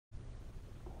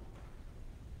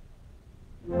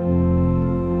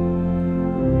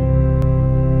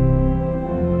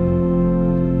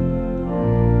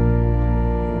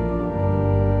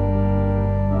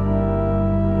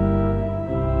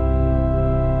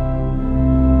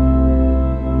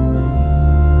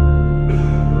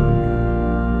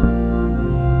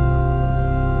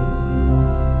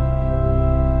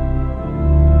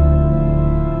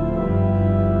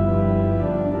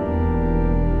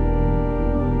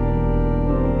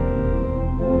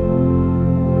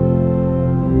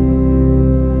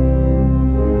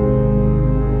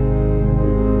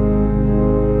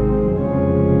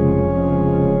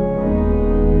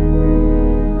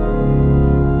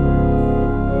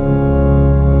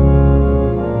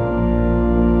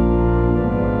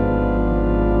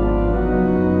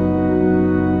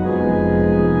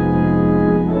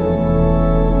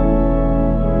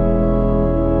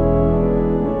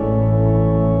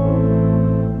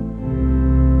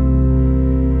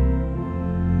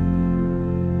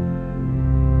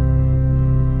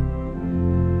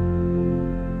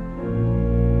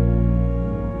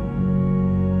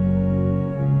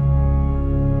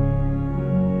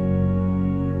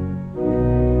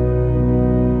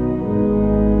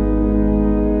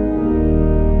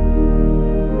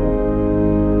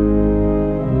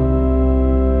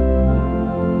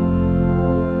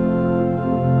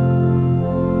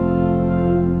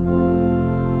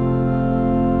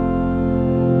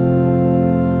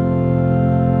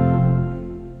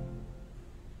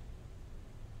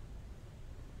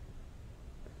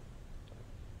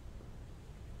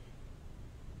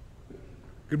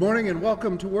Good morning and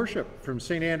welcome to worship from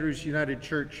St. Andrew's United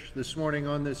Church this morning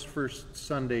on this first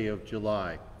Sunday of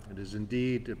July. It is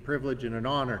indeed a privilege and an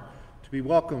honor to be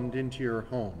welcomed into your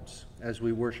homes as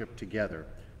we worship together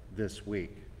this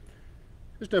week.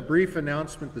 Just a brief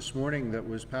announcement this morning that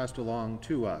was passed along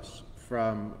to us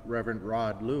from Reverend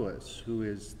Rod Lewis, who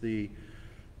is the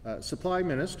supply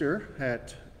minister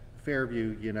at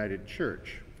Fairview United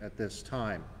Church at this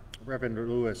time. Reverend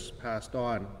Lewis passed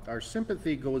on. Our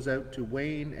sympathy goes out to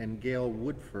Wayne and Gail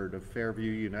Woodford of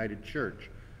Fairview United Church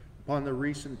upon the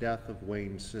recent death of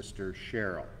Wayne's sister,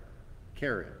 Cheryl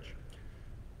Carriage.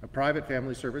 A private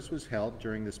family service was held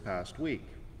during this past week.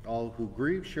 All who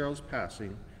grieve Cheryl's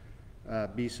passing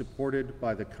be supported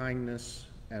by the kindness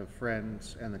of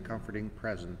friends and the comforting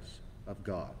presence of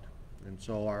God. And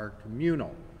so our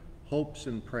communal hopes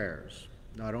and prayers,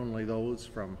 not only those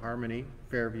from Harmony,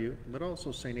 Fairview, but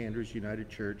also St. Andrew's United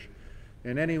Church,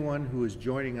 and anyone who is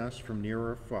joining us from near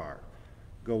or far,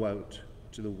 go out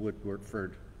to the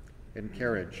Woodford and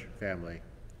Carriage family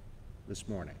this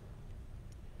morning.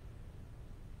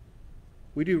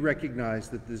 We do recognize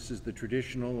that this is the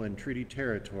traditional and treaty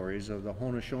territories of the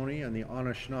Haudenosaunee and the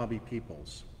Anishinaabe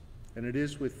peoples, and it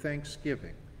is with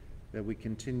thanksgiving that we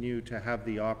continue to have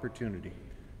the opportunity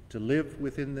to live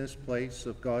within this place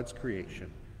of God's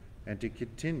creation and to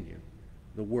continue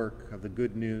the work of the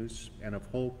good news and of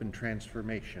hope and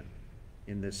transformation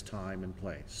in this time and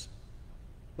place.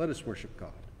 Let us worship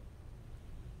God.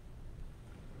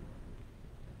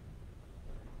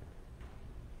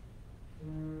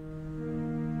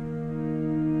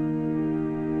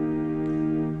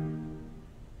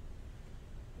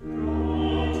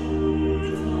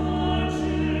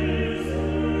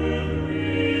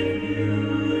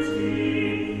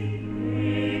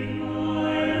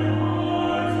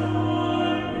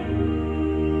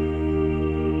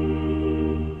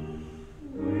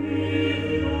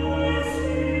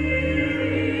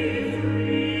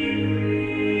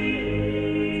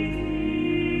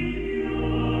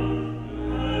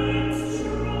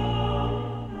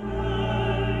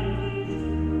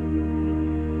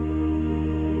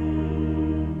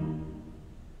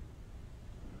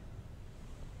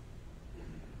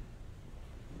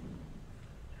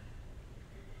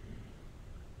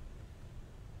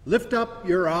 Lift up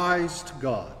your eyes to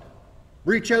God.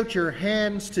 Reach out your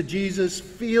hands to Jesus.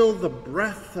 Feel the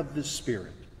breath of the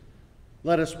Spirit.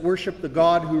 Let us worship the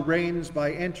God who reigns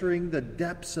by entering the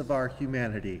depths of our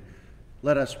humanity.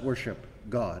 Let us worship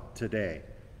God today.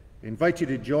 I invite you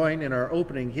to join in our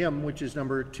opening hymn, which is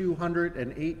number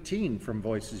 218 from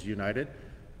Voices United.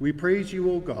 We praise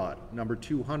you, O God, number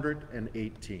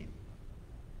 218.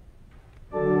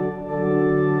 We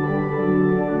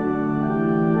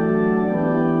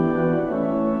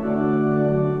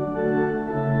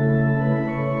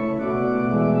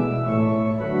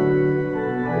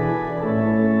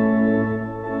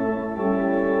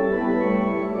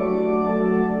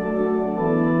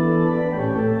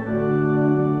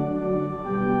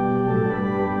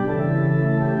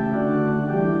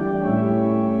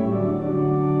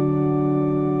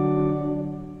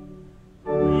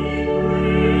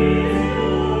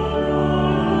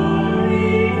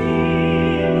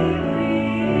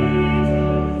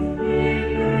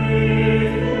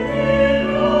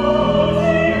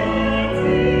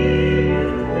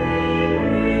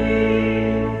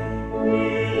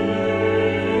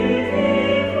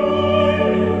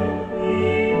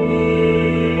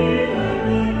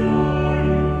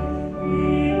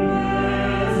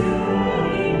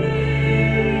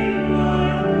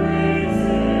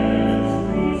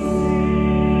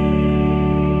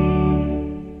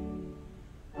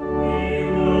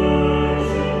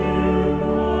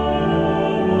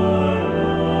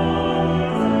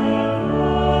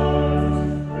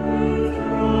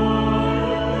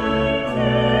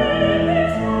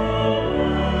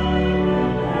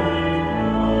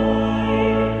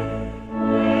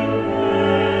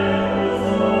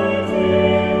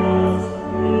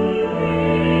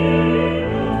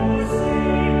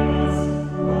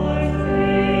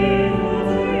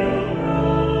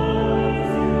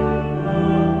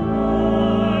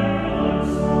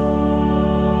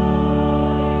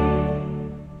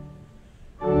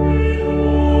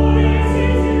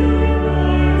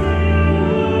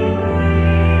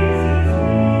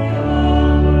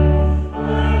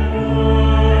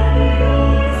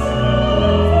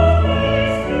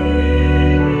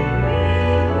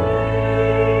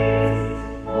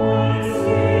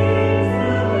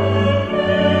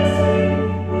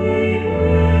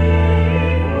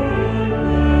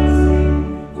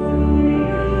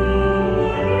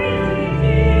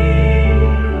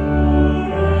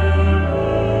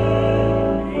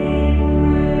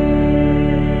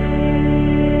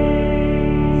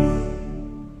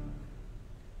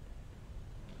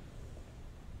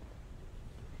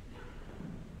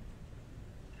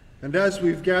And as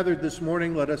we've gathered this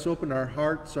morning, let us open our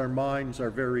hearts, our minds, our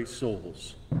very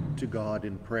souls to God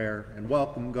in prayer and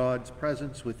welcome God's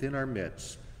presence within our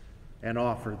midst and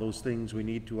offer those things we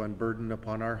need to unburden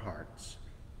upon our hearts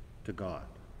to God.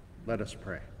 Let us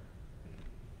pray.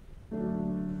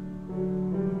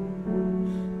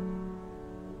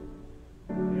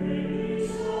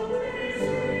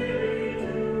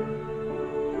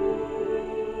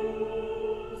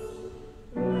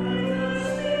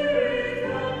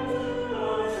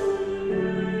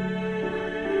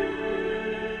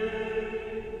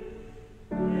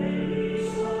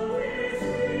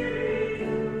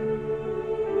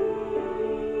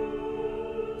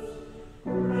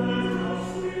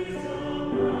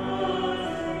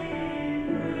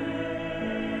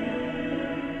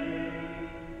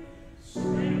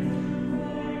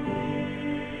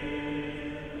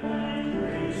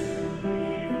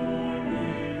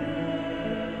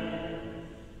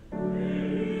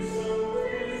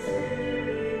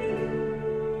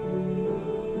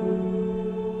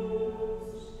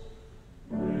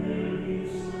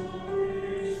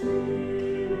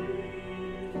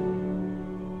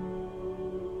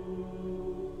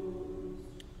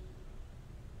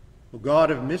 O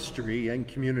God of mystery and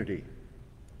community,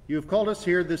 you have called us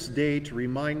here this day to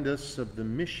remind us of the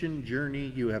mission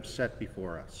journey you have set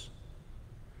before us.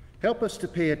 Help us to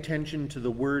pay attention to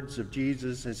the words of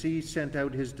Jesus as he sent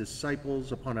out his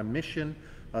disciples upon a mission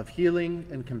of healing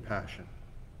and compassion.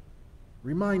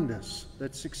 Remind us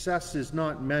that success is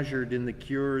not measured in the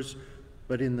cures,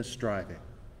 but in the striving.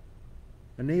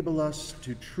 Enable us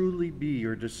to truly be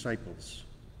your disciples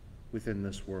within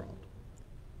this world.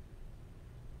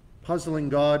 Puzzling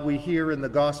God, we hear in the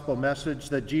gospel message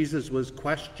that Jesus was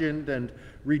questioned and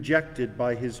rejected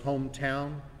by his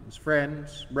hometown, his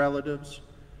friends, relatives,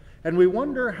 and we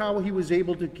wonder how he was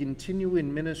able to continue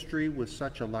in ministry with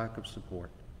such a lack of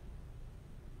support.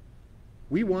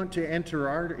 We want to enter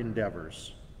our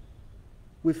endeavors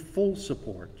with full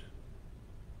support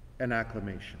and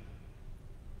acclamation.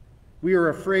 We are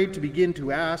afraid to begin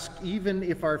to ask, even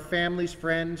if our families,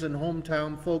 friends, and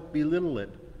hometown folk belittle it,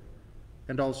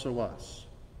 and also us.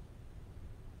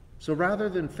 So rather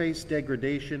than face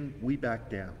degradation, we back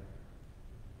down.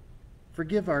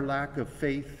 Forgive our lack of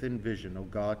faith and vision, O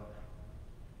God.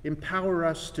 Empower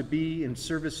us to be in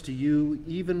service to you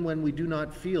even when we do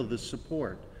not feel the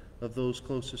support of those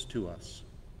closest to us.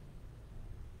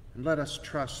 And let us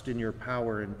trust in your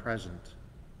power and presence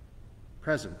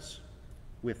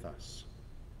with us.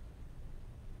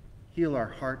 Heal our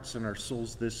hearts and our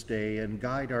souls this day and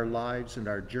guide our lives and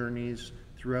our journeys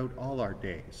throughout all our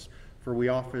days. For we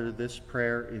offer this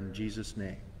prayer in Jesus'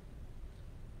 name.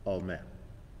 Amen.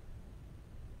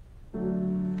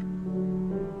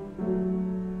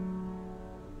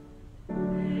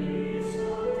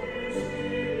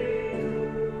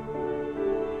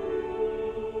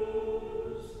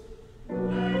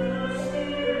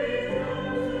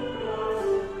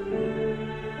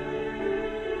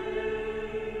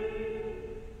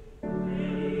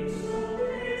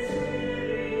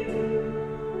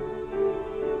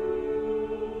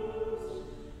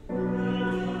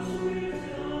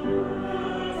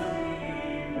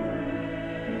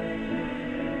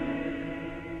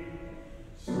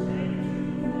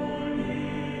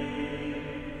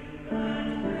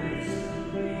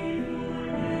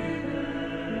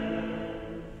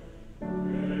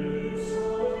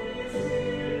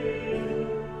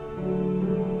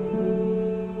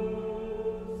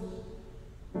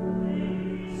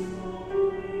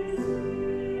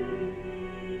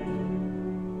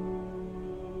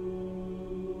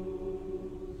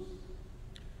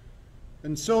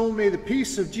 And so may the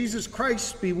peace of Jesus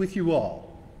Christ be with you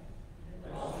all.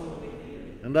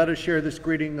 And let us share this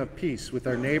greeting of peace with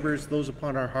our neighbors, those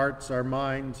upon our hearts, our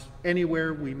minds,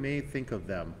 anywhere we may think of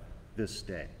them this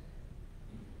day.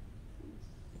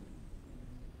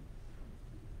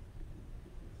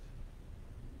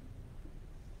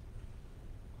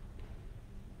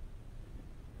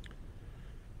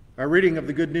 Our reading of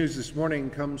the good news this morning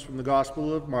comes from the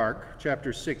Gospel of Mark,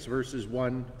 chapter 6, verses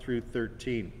 1 through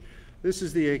 13. This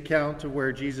is the account of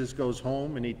where Jesus goes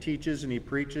home and he teaches and he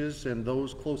preaches, and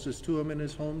those closest to him in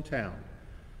his hometown,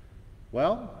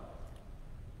 well,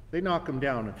 they knock him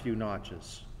down a few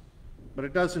notches. But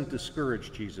it doesn't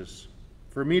discourage Jesus,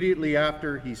 for immediately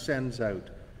after he sends out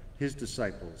his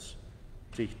disciples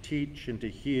to teach and to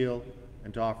heal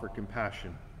and to offer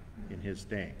compassion in his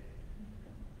name.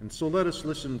 And so let us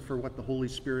listen for what the Holy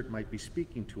Spirit might be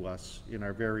speaking to us in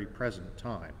our very present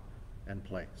time and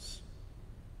place.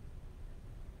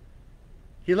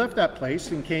 He left that place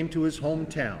and came to his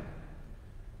hometown,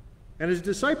 and his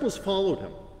disciples followed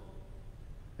him.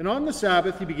 And on the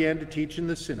Sabbath he began to teach in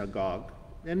the synagogue,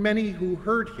 and many who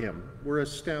heard him were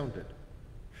astounded.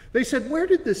 They said, "Where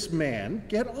did this man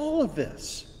get all of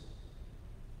this?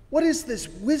 What is this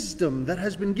wisdom that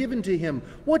has been given to him?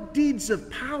 What deeds of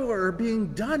power are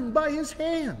being done by his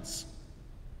hands?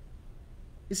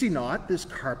 Is he not this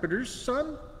carpenter's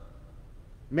son?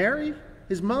 Mary,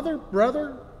 his mother,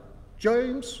 brother,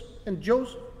 James and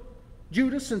Joseph,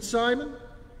 Judas and Simon?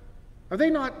 Are they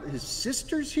not his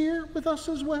sisters here with us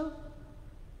as well?"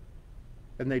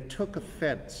 And they took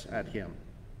offense at him.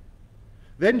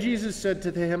 Then Jesus said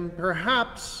to him,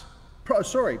 prophets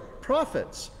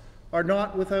are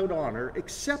not without honor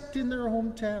except in their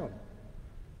hometown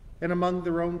and among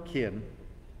their own kin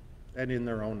and in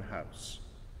their own house.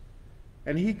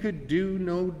 And he could do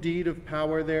no deed of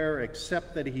power there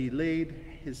except that he laid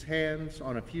his hands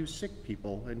on a few sick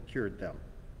people and cured them.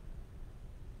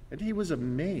 And he was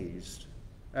amazed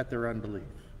at their unbelief.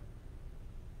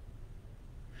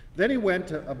 Then he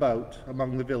went about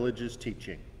among the villages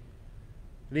teaching.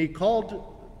 And he called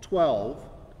 12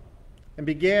 and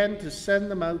began to send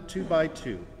them out 2 by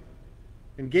 2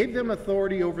 and gave them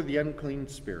authority over the unclean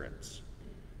spirits.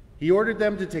 He ordered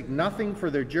them to take nothing for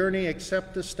their journey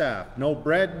except a staff, no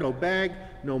bread, no bag,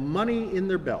 no money in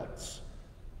their belts,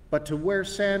 but to wear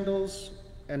sandals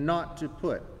and not to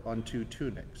put on 2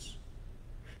 tunics.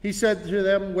 He said to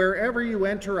them, "Wherever you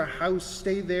enter a house,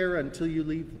 stay there until you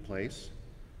leave the place.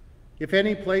 If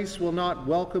any place will not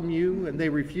welcome you and they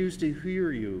refuse to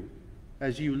hear you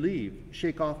as you leave,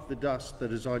 shake off the dust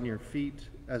that is on your feet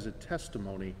as a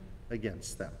testimony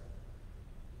against them."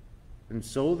 And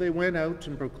so they went out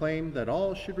and proclaimed that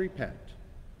all should repent.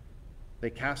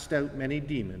 They cast out many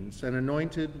demons and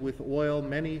anointed with oil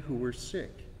many who were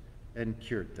sick and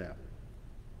cured them.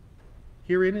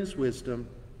 Herein is wisdom.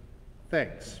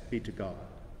 Thanks be to God.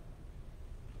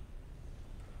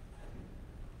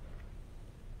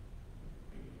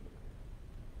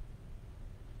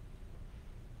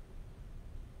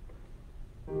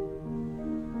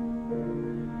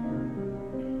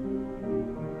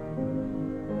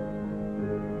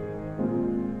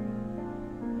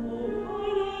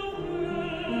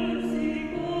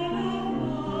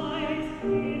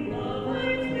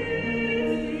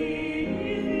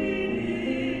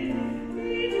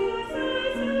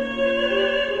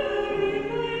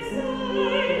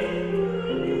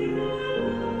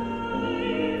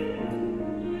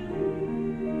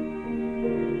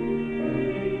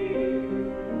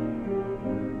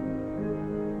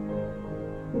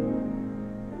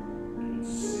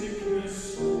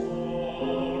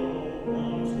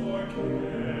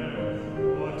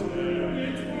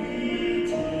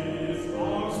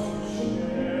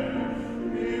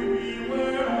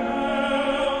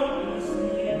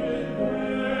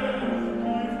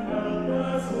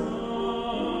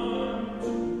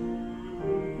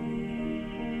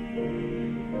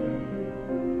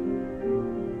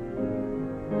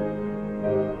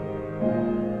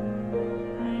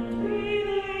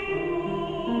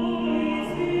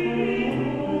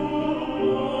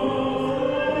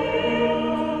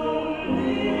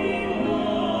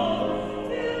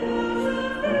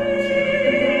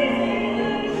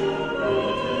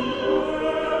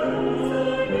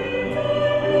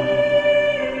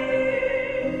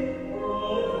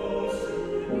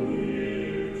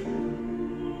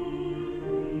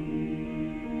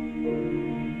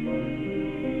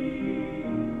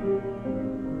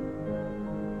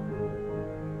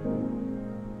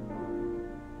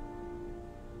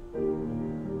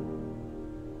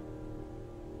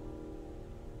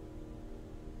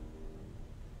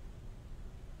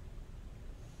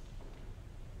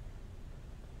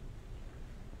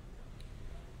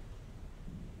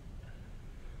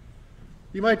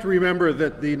 You might remember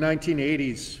that the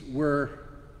 1980s were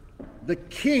the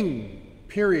king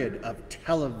period of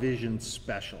television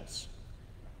specials.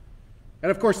 And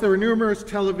of course, there were numerous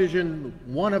television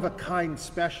one-of-a-kind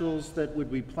specials that would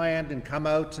be planned and come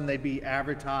out and they'd be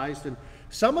advertised. And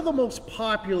some of the most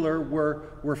popular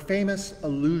were famous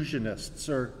illusionists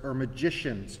or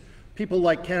magicians. People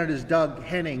like Canada's Doug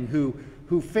Henning,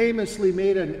 who famously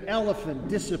made an elephant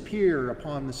disappear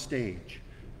upon the stage.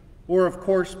 Or, of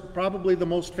course, probably the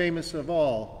most famous of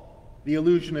all, the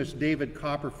illusionist David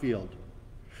Copperfield.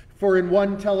 For in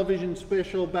one television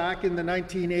special back in the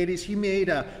 1980s, he made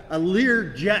a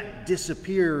Learjet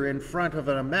disappear in front of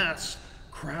an amassed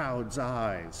crowd's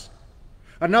eyes.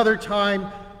 Another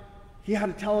time, he had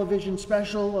a television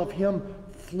special of him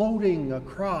floating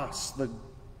across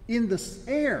in the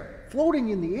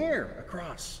air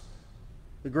across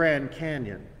the Grand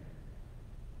Canyon.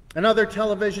 Another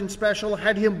television special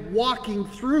had him walking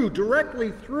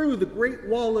directly through the Great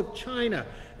Wall of China,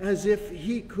 as if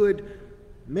he could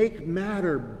make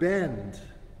matter bend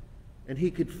and he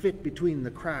could fit between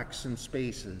the cracks and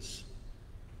spaces.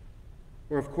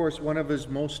 Or, of course, one of his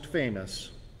most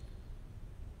famous,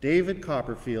 David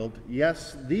Copperfield,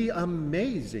 yes, the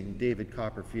amazing David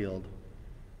Copperfield,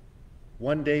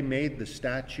 one day made the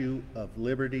Statue of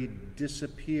Liberty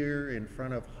disappear in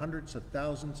front of hundreds of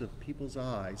thousands of people's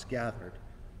eyes gathered,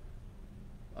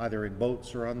 either in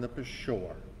boats or on the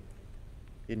shore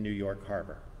in New York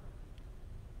Harbor.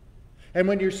 And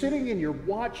when you're sitting and you're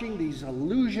watching these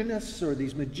illusionists or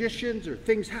these magicians or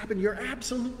things happen, you're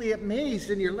absolutely amazed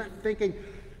and you're left thinking,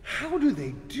 how do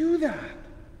they do that?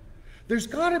 There's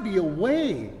got to be a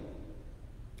way.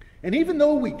 And even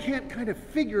though we can't kind of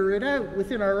figure it out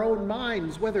within our own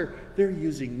minds, whether they're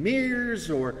using mirrors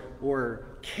or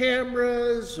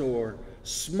cameras or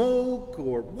smoke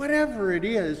or whatever it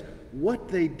is, what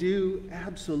they do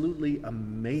absolutely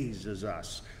amazes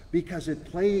us because it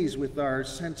plays with our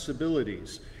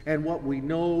sensibilities. And what we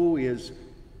know is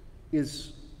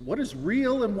what is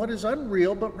real and what is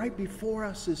unreal, but right before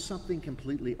us is something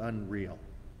completely unreal.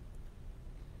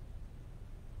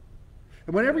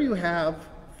 And whenever you have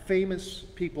famous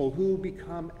people who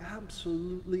become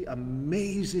absolutely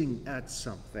amazing at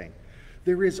something,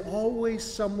 there is always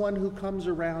someone who comes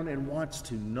around and wants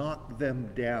to knock them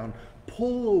down,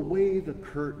 pull away the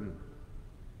curtain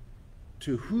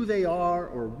to who they are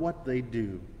or what they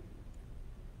do.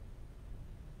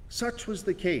 Such was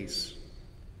the case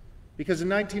because in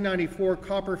 1994,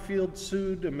 Copperfield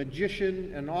sued a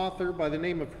magician and author by the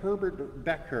name of Herbert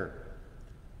Becker.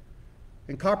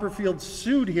 And Copperfield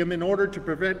sued him in order to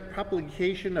prevent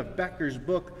publication of Becker's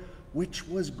book, which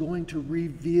was going to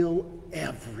reveal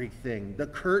everything. The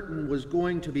curtain was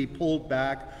going to be pulled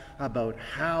back about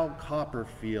how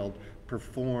Copperfield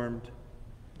performed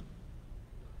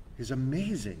his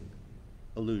amazing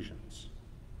illusions.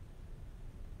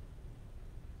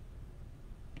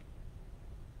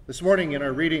 This morning in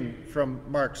our reading from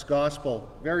Mark's Gospel,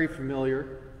 very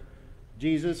familiar,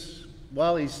 Jesus,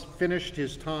 while he's finished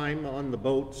his time on the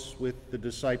boats with the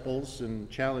disciples and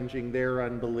challenging their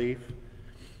unbelief,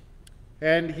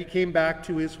 and he came back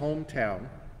to his hometown,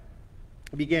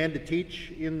 he began to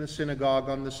teach in the synagogue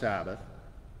on the Sabbath.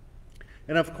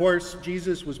 And of course,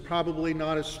 Jesus was probably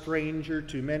not a stranger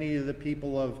to many of the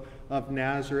people of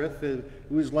Nazareth. It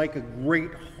was like a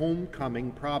great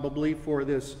homecoming probably for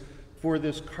this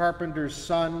carpenter's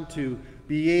son to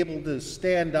be able to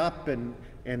stand up and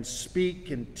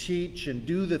speak and teach and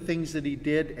do the things that he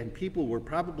did, and people were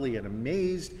probably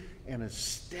amazed and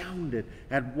astounded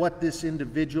at what this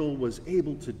individual was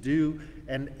able to do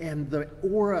and the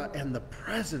aura and the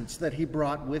presence that he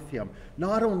brought with him.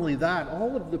 Not only that,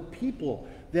 all of the people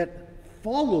that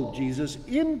followed Jesus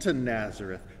into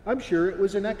Nazareth, I'm sure it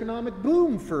was an economic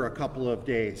boom for a couple of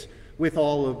days with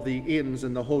all of the inns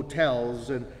and the hotels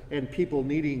and people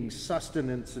needing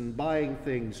sustenance and buying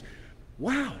things.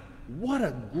 Wow, what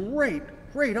a great,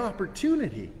 great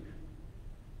opportunity.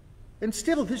 And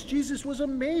still, this Jesus was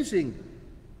amazing.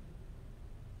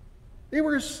 They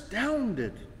were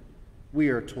astounded, we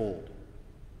are told.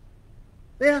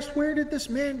 They asked, where did this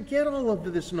man get all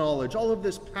of this knowledge, all of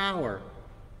this power,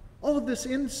 all of this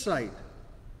insight?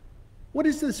 What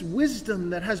is this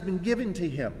wisdom that has been given to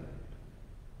him?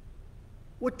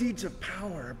 What deeds of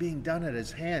power are being done at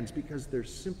his hands? Because they're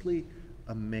simply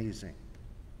amazing.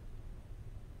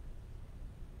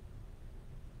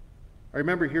 I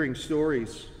remember hearing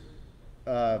stories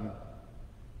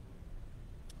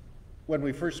when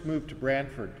we first moved to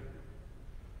Brantford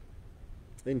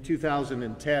in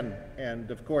 2010.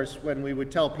 And of course, when we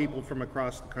would tell people from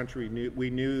across the country we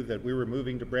knew that we were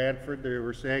moving to Brantford, they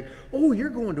were saying, oh, you're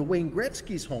going to Wayne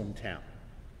Gretzky's hometown.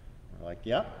 We're like,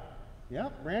 yep,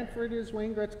 Brantford is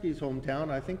Wayne Gretzky's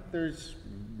hometown. I think there's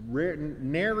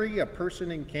nary a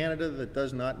person in Canada that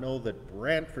does not know that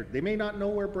Brantford, they may not know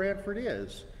where Brantford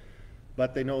is,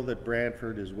 but they know that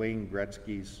Brantford is Wayne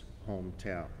Gretzky's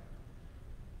hometown.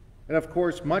 And of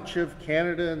course, much of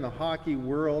Canada and the hockey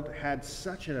world had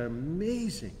such an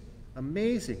amazing,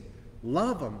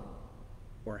 love him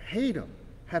or hate him,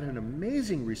 had an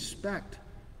amazing respect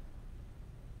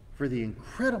for the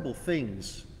incredible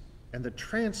things and the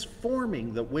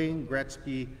transforming that Wayne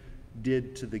Gretzky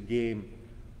did to the game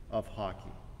of hockey.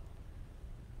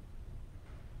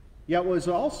 Yet was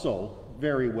also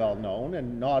very well known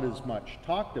and not as much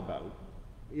talked about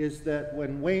is that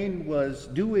when Wayne was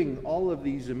doing all of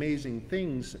these amazing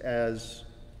things as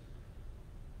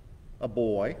a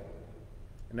boy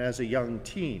and as a young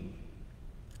teen,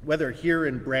 whether here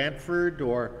in Brantford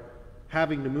or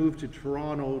having to move to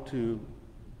Toronto to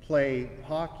play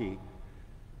hockey,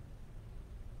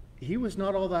 he was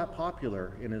not all that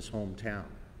popular in his hometown.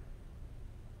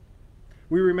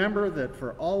 We remember that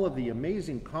for all of the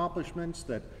amazing accomplishments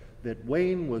that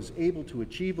Wayne was able to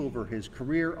achieve over his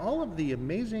career, all of the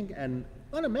amazing and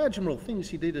unimaginable things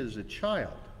he did as a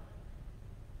child,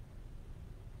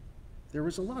 there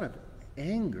was a lot of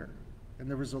anger, and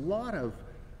there was a lot of,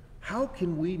 how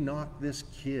can we knock this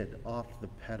kid off the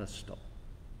pedestal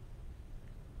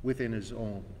within his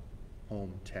own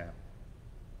hometown?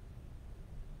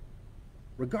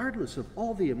 Regardless of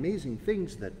all the amazing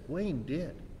things that Wayne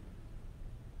did,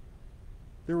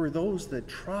 there were those that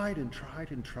tried and tried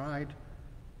and tried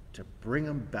to bring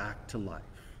him back to life.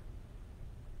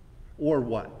 Or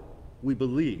what we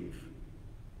believe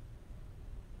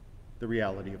the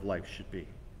reality of life should be.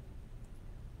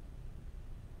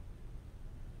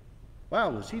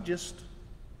 Wow, was he just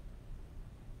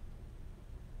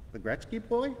the Gretzky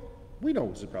boy? We know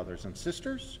his brothers and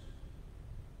sisters.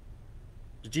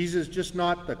 Is Jesus just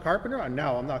not the carpenter?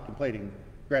 Now, I'm not complaining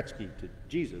Gretzky to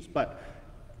Jesus, but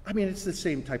I mean, it's the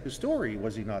same type of story.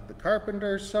 Was he not the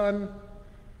carpenter's son?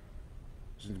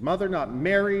 Was his mother not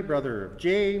Mary, brother of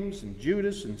James and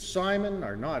Judas and Simon?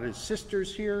 Are not his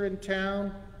sisters here in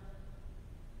town?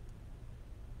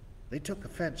 They took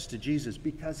offense to Jesus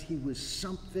because he was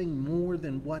something more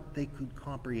than what they could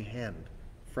comprehend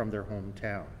from their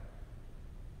hometown.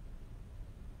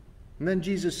 And then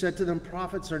Jesus said to them,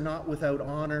 prophets are not without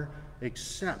honor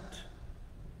except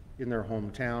in their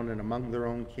hometown and among their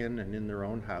own kin and in their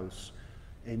own house.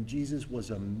 And Jesus was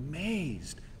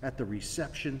amazed at the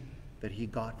reception that he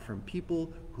got from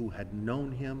people who had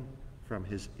known him from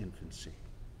his infancy.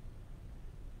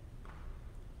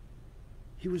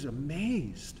 He was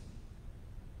amazed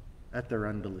at their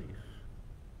unbelief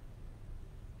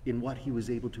in what he was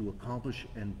able to accomplish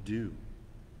and do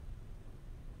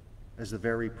as the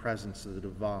very presence of the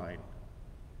divine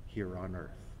here on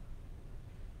earth.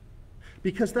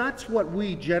 Because that's what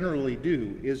we generally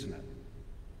do, isn't it?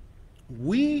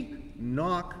 We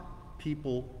knock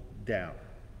people down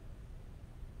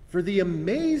for the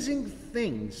amazing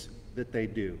things that they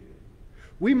do.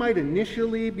 We might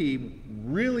initially be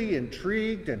really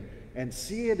intrigued and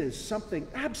see it as something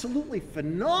absolutely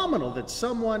phenomenal that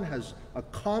someone has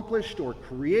accomplished or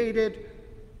created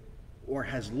or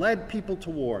has led people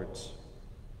towards.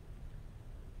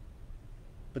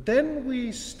 But then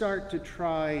we start to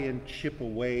try and chip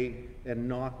away and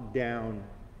knock down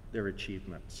their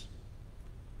achievements.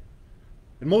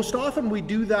 And most often we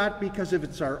do that because of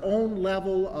it's our own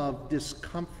level of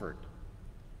discomfort,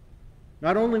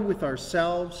 not only with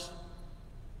ourselves,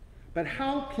 but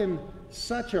how can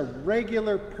such a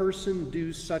regular person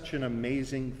do such an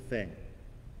amazing thing?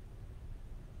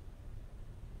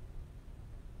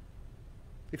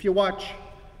 If you watch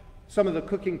some of the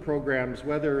cooking programs,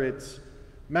 whether it's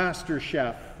Master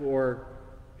Chef or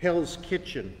Hell's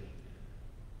Kitchen,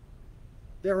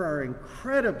 there are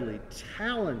incredibly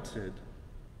talented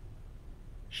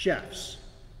chefs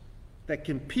that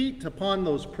compete upon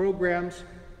those programs.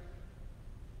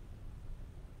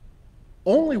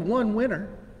 Only one winner,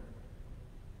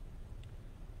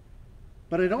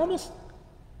 but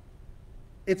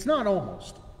it's not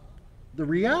almost. The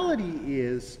reality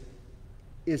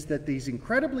is that these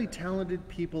incredibly talented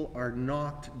people are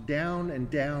knocked down and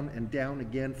down and down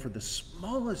again for the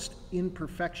smallest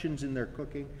imperfections in their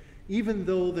cooking, even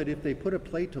though that if they put a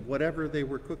plate of whatever they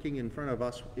were cooking in front of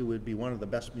us, it would be one of the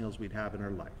best meals we'd have in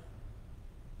our life.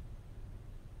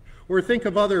 Or think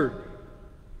of other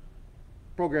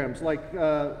programs like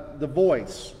The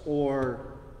Voice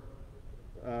or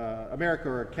America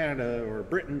or Canada or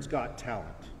Britain's Got Talent.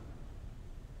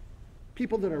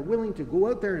 People that are willing to go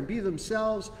out there and be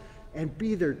themselves and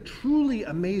be their truly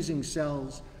amazing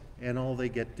selves, and all they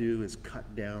get to do is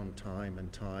cut down time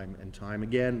and time and time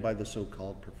again by the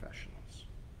so-called professionals.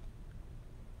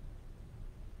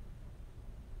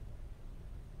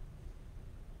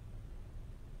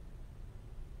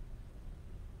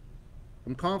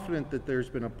 I'm confident that there's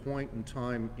been a point in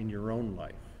time in your own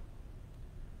life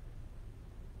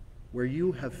where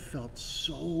you have felt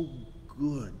so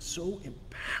good, so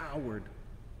empowered.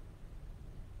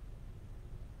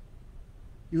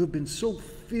 You have been so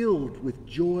filled with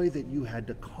joy that you had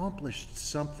accomplished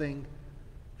something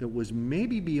that was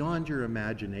maybe beyond your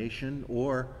imagination,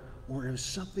 or it was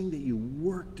something that you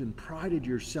worked and prided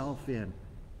yourself in.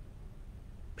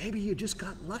 Maybe you just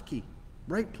got lucky.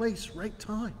 Right place, right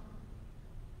time.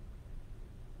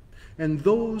 And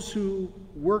those who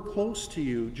were close to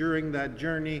you during that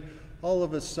journey all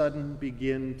of a sudden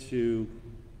begin to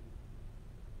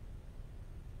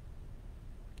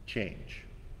change.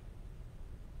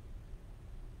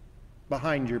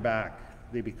 Behind your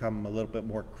back, they become a little bit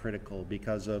more critical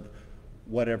because of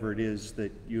whatever it is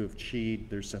that you have achieved.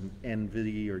 There's some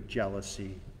envy or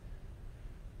jealousy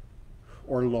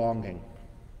or longing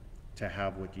to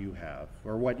have what you have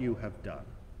or what you have done.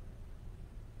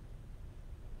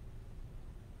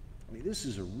 I mean, this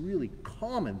is a really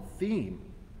common theme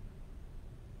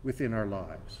within our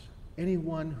lives.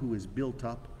 Anyone who is built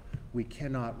up, we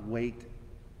cannot wait,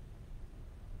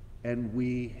 and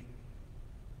we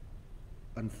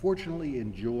unfortunately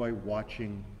enjoy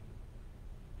watching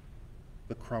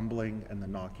the crumbling and the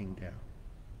knocking down.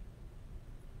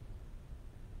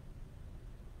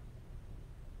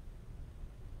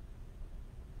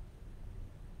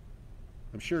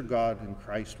 I'm sure God and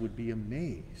Christ would be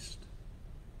amazed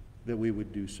that we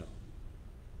would do so.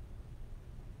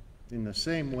 In the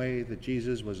same way that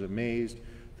Jesus was amazed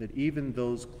that even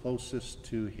those closest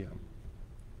to him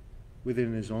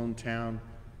within his own town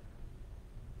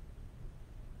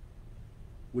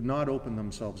would not open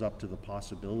themselves up to the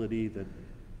possibility that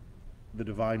the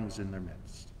divine was in their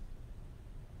midst.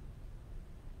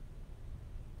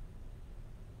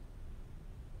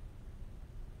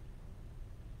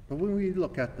 But when we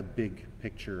look at the big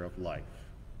picture of life,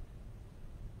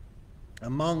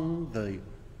 among the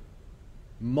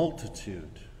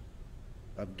multitude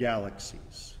of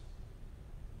galaxies,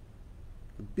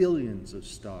 the billions of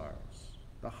stars,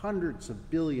 the hundreds of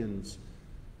billions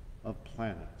of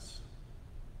planets,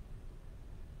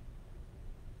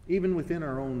 even within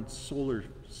our own solar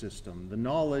system, the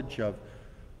knowledge of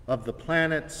the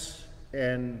planets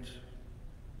and,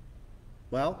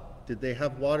 well, did they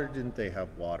have water? Didn't they have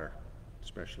water?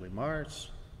 Especially Mars.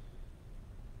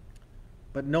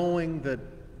 But knowing that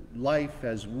life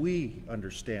as we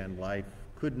understand life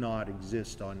could not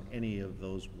exist on any of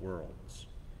those worlds.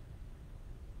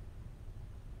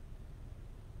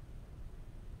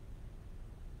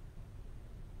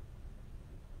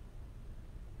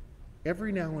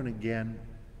 Every now and again,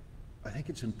 I think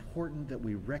it's important that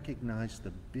we recognize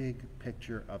the big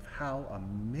picture of how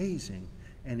amazing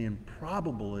and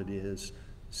improbable it is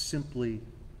simply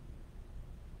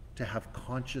to have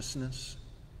consciousness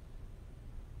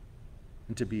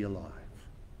and to be alive.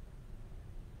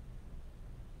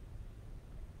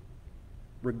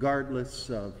 Regardless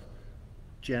of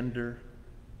gender,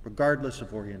 regardless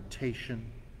of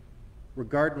orientation,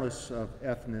 regardless of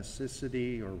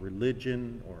ethnicity or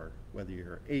religion, or whether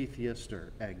you're atheist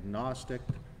or agnostic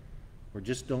or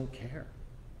just don't care.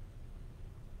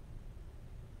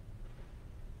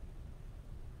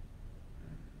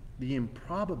 The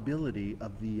improbability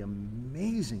of the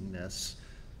amazingness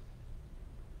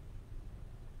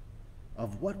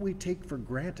of what we take for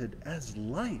granted as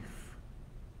life.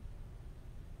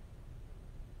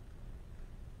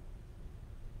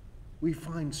 We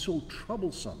find so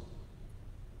troublesome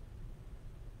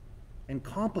and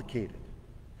complicated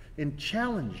and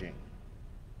challenging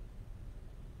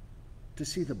to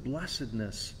see the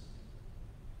blessedness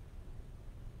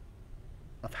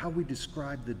of how we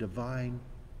describe the divine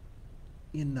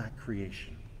in that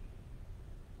creation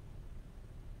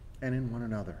and in one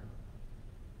another.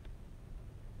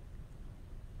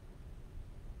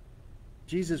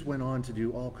 Jesus went on to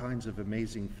do all kinds of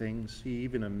amazing things. He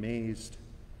even amazed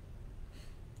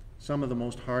some of the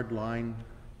most hardline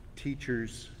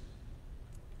teachers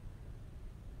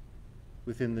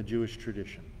within the Jewish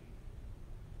tradition.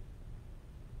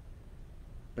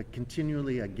 But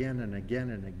continually, again and again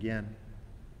and again,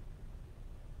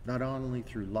 not only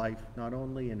through life, not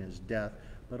only in his death,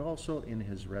 but also in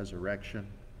his resurrection,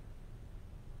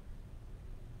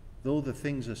 though the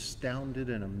things astounded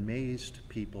and amazed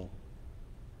people,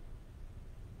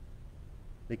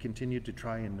 they continued to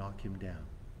try and knock him down.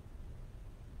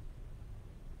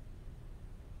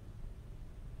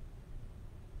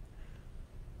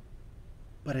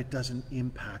 But it doesn't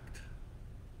impact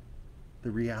the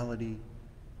reality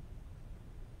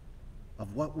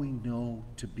of what we know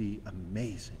to be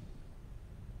amazing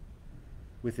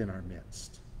within our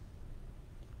midst.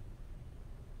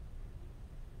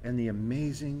 And the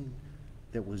amazing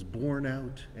that was born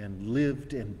out and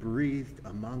lived and breathed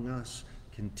among us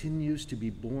continues to be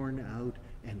born out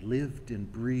and lived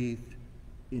and breathed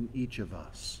in each of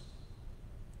us.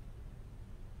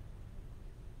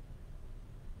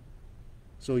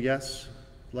 So yes,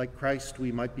 like Christ,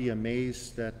 we might be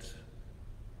amazed that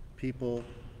people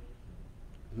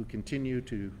who continue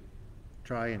to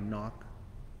try and knock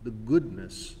the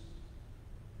goodness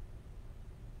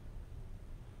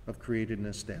of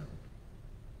createdness down.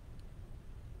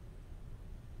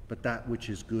 But that which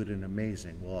is good and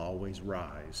amazing will always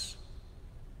rise.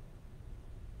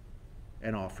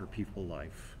 and offer people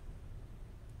life.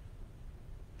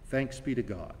 Thanks be to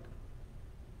God.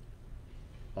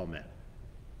 Amen.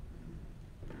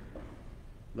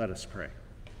 Let us pray.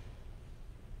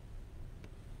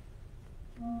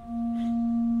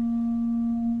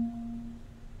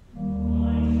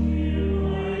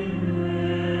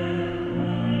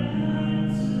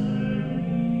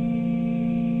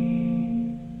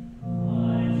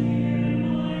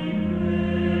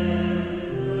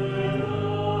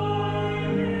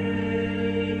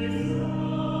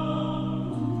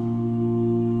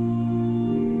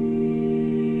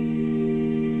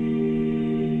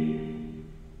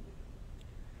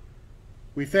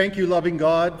 We thank you, loving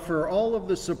God, for all of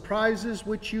the surprises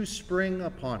which you spring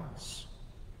upon us.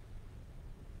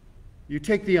 You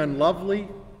take the unlovely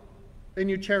and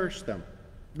you cherish them,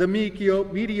 the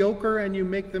mediocre and you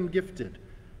make them gifted,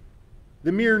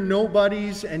 the mere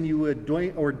nobodies and you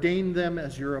ordain them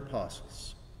as your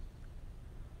apostles.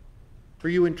 For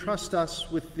you entrust us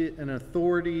with an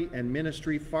authority and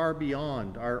ministry far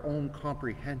beyond our own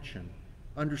comprehension,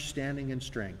 understanding, and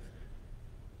strength.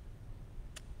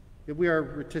 Yet we are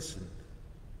reticent.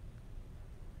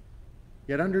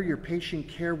 Yet under your patient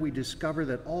care, we discover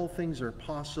that all things are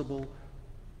possible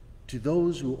to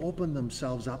those who open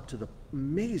themselves up to the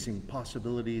amazing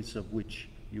possibilities of which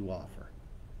you offer.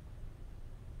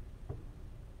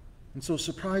 And so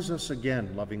surprise us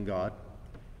again, loving God.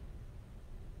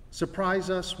 Surprise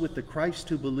us with the Christ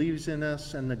who believes in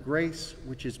us and the grace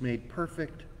which is made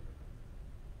perfect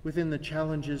within the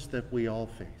challenges that we all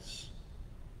face.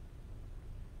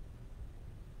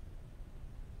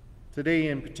 Today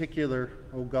in particular,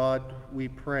 O God, we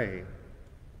pray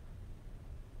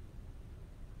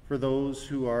for those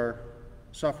who are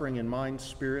suffering in mind,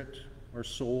 spirit, or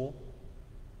soul,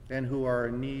 and who are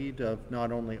in need of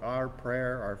not only our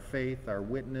prayer, our faith, our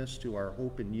witness to our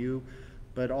hope in you,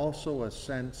 but also a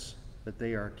sense that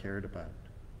they are cared about.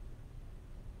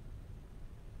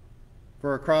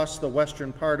 For across the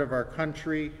western part of our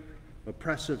country,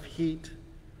 oppressive heat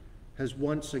has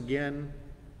once again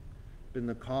been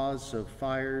the cause of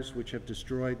fires which have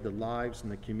destroyed the lives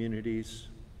and the communities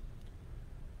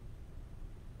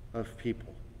of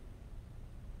people.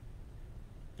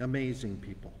 Amazing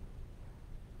people.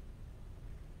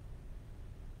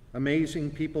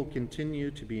 Amazing people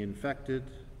continue to be infected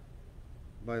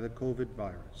by the COVID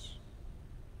virus.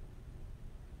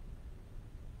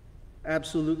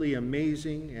 Absolutely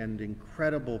amazing and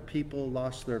incredible people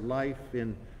lost their life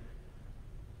in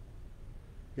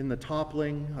the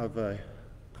toppling of a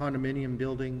condominium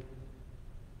building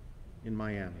in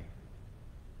Miami.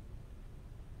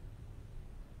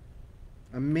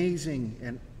 Amazing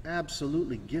and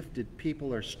absolutely gifted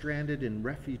people are stranded in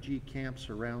refugee camps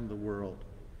around the world,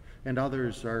 and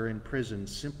others are in prison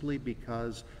simply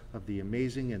because of the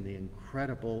amazing and the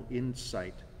incredible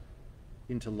insight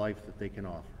into life that they can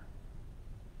offer.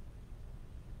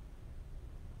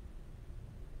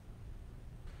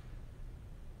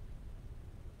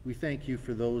 We thank you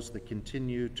for those that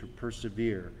continue to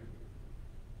persevere,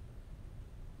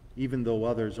 even though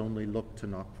others only look to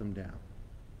knock them down.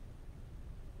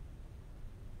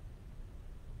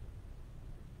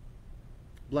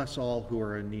 Bless all who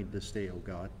are in need this day, O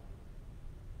God.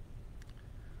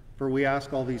 For we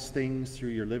ask all these things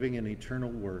through your living and eternal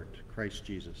word, Christ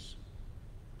Jesus,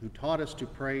 who taught us to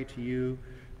pray to you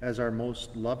as our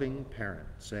most loving parent,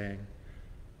 saying,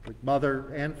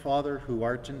 Mother and Father who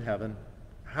art in heaven,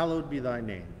 hallowed be thy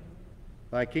name.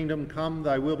 Thy kingdom come,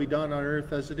 thy will be done on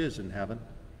earth as it is in heaven.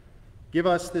 Give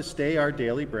us this day our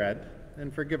daily bread,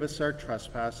 and forgive us our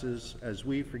trespasses as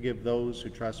we forgive those who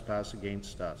trespass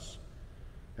against us.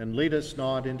 And lead us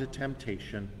not into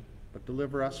temptation, but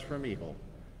deliver us from evil.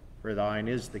 For thine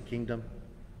is the kingdom,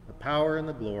 the power, and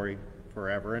the glory,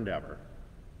 forever and ever.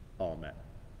 Amen.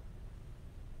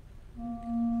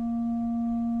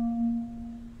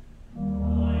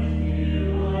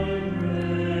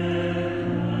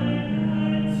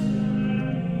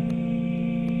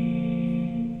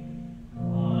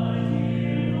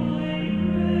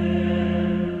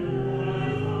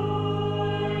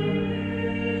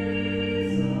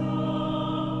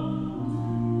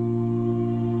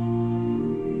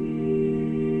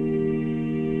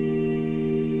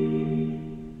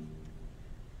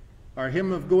 Our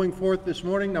hymn of going forth this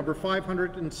morning, number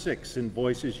 506 in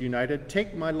Voices United,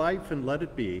 Take My Life and Let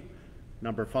It Be,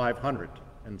 number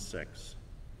 506.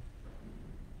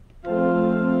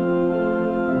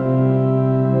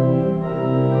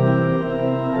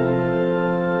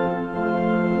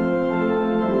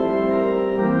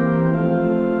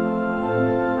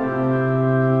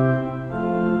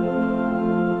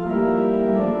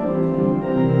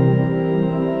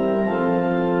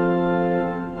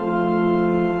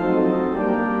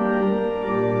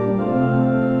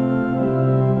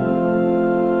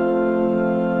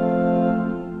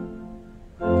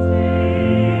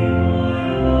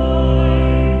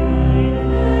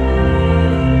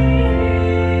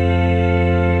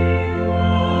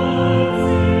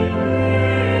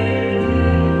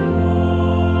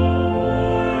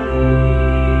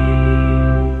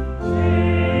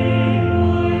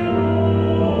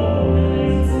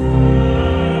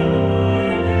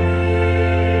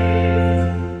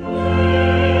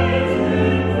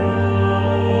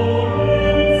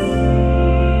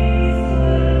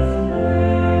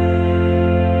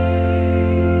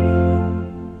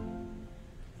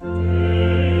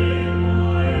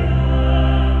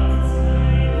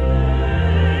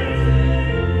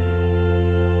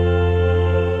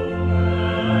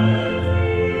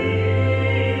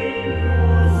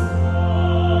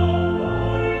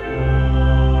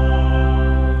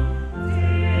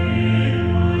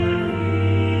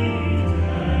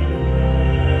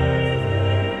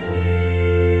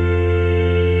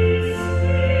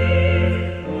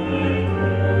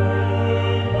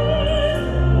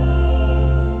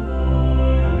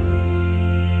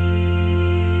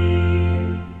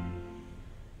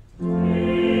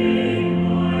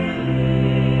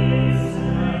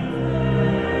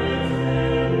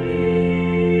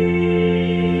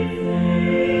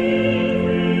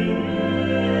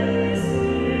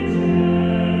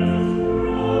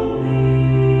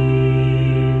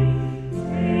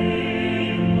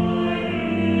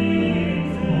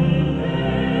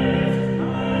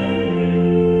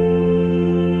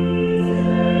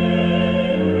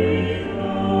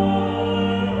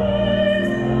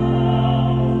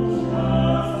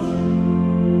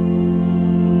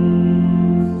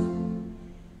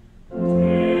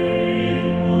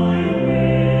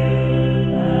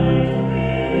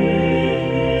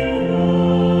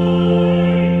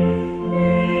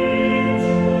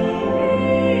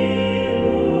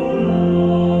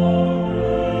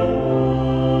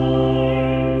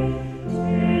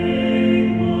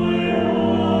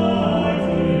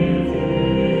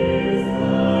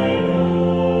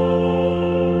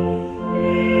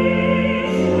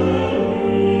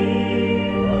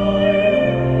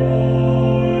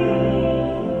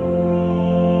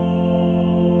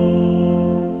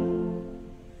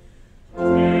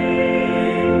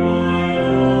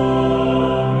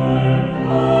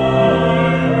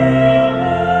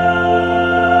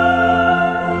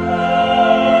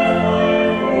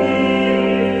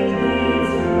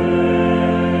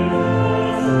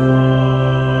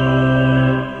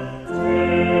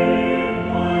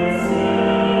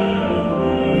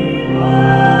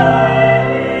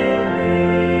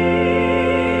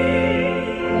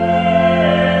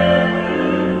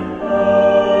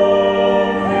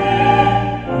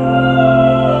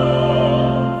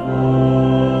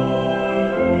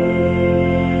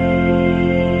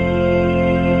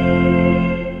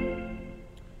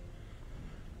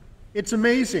 It's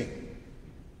amazing.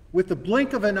 With the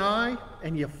blink of an eye,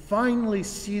 and you finally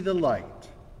see the light.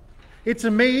 It's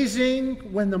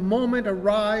amazing when the moment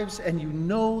arrives and you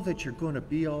know that you're going to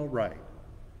be all right.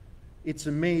 It's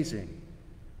amazing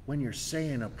when you're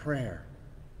saying a prayer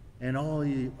and all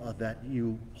that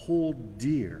you hold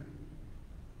dear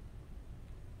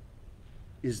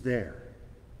is there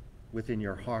within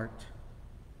your heart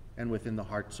and within the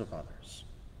hearts of others.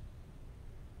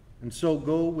 And so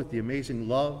go with the amazing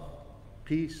love,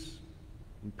 peace,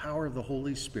 and power of the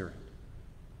Holy Spirit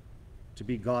to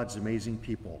be God's amazing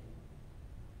people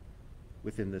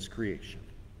within this creation.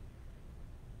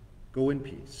 Go in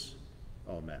peace.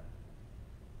 Amen.